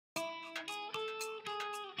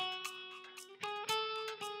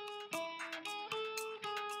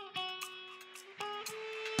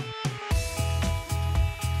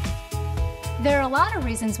There are a lot of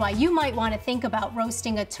reasons why you might want to think about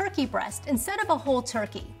roasting a turkey breast instead of a whole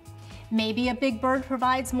turkey. Maybe a big bird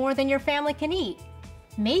provides more than your family can eat.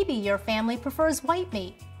 Maybe your family prefers white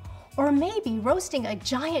meat. Or maybe roasting a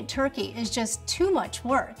giant turkey is just too much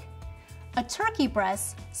work. A turkey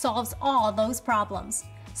breast solves all those problems.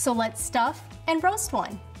 So let's stuff and roast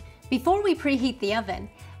one. Before we preheat the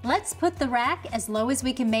oven, let's put the rack as low as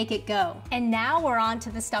we can make it go. And now we're on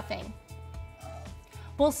to the stuffing.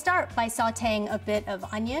 We'll start by sauteing a bit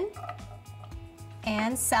of onion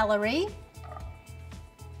and celery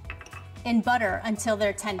in butter until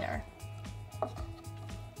they're tender.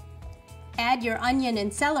 Add your onion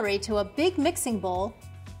and celery to a big mixing bowl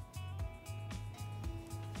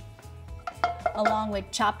along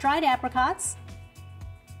with chopped dried apricots,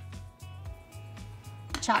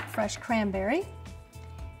 chopped fresh cranberry,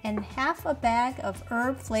 and half a bag of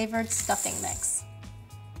herb-flavored stuffing mix.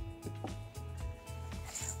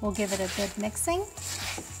 We'll give it a good mixing.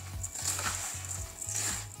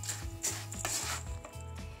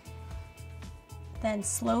 Then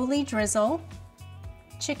slowly drizzle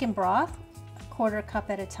chicken broth, a 1/4 cup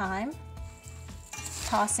at a time,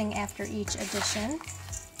 tossing after each addition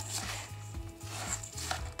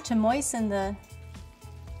to moisten the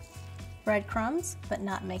breadcrumbs but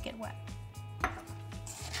not make it wet.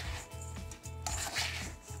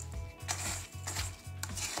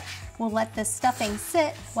 We'll let this stuffing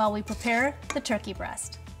sit while we prepare the turkey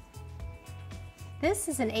breast. This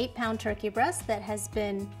is an 8-pound turkey breast that has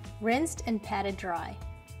been rinsed and patted dry.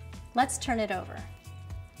 Let's turn it over.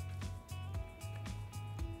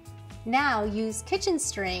 Now use kitchen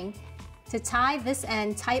string to tie this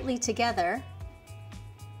end tightly together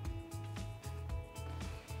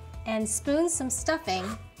and spoon some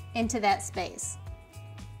stuffing into that space.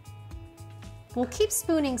 We'll keep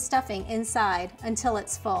spooning stuffing inside until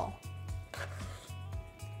it's full.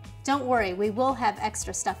 Don't worry, we will have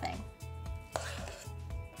extra stuffing.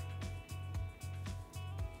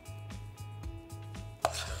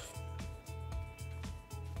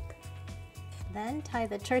 Then tie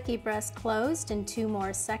the turkey breast closed in 2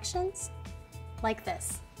 more sections, like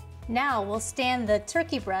this. Now we'll stand the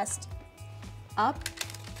turkey breast up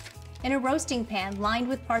in a roasting pan lined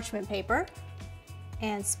with parchment paper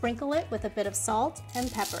and sprinkle it with a bit of salt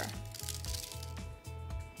and pepper.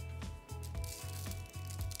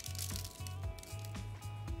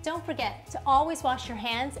 Don't forget to always wash your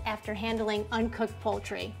hands after handling uncooked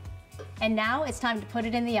poultry. And now it's time to put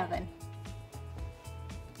it in the oven.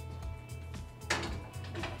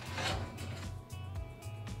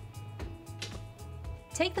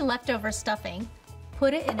 Take the leftover stuffing,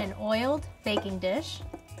 put it in an oiled baking dish,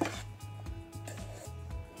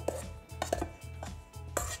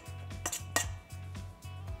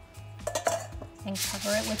 and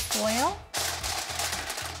cover it with foil,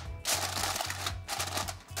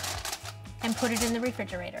 and put it in the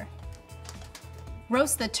refrigerator.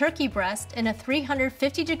 Roast the turkey breast in a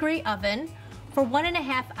 350-degree oven for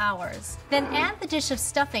 1.5 hours. Then add the dish of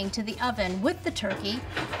stuffing to the oven with the turkey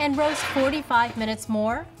and roast 45 minutes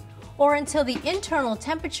more, or until the internal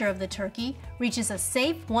temperature of the turkey reaches a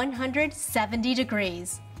safe 170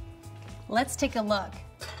 degrees. Let's take a look.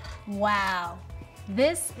 Wow,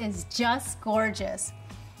 this is just gorgeous.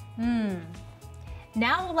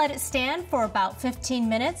 Now we'll let it stand for about 15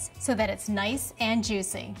 minutes so that it's nice and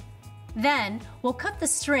juicy. Then we'll cut the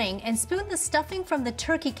string and spoon the stuffing from the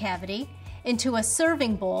turkey cavity into a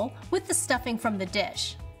serving bowl with the stuffing from the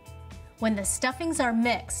dish. When the stuffings are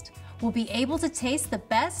mixed, we'll be able to taste the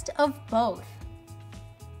best of both.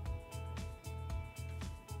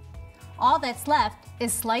 All that's left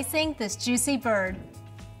is slicing this juicy bird.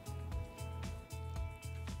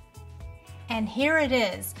 And here it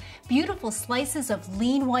is, beautiful slices of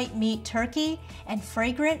lean white meat turkey and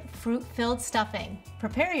fragrant fruit-filled stuffing.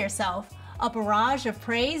 Prepare yourself, a barrage of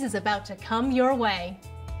praise is about to come your way.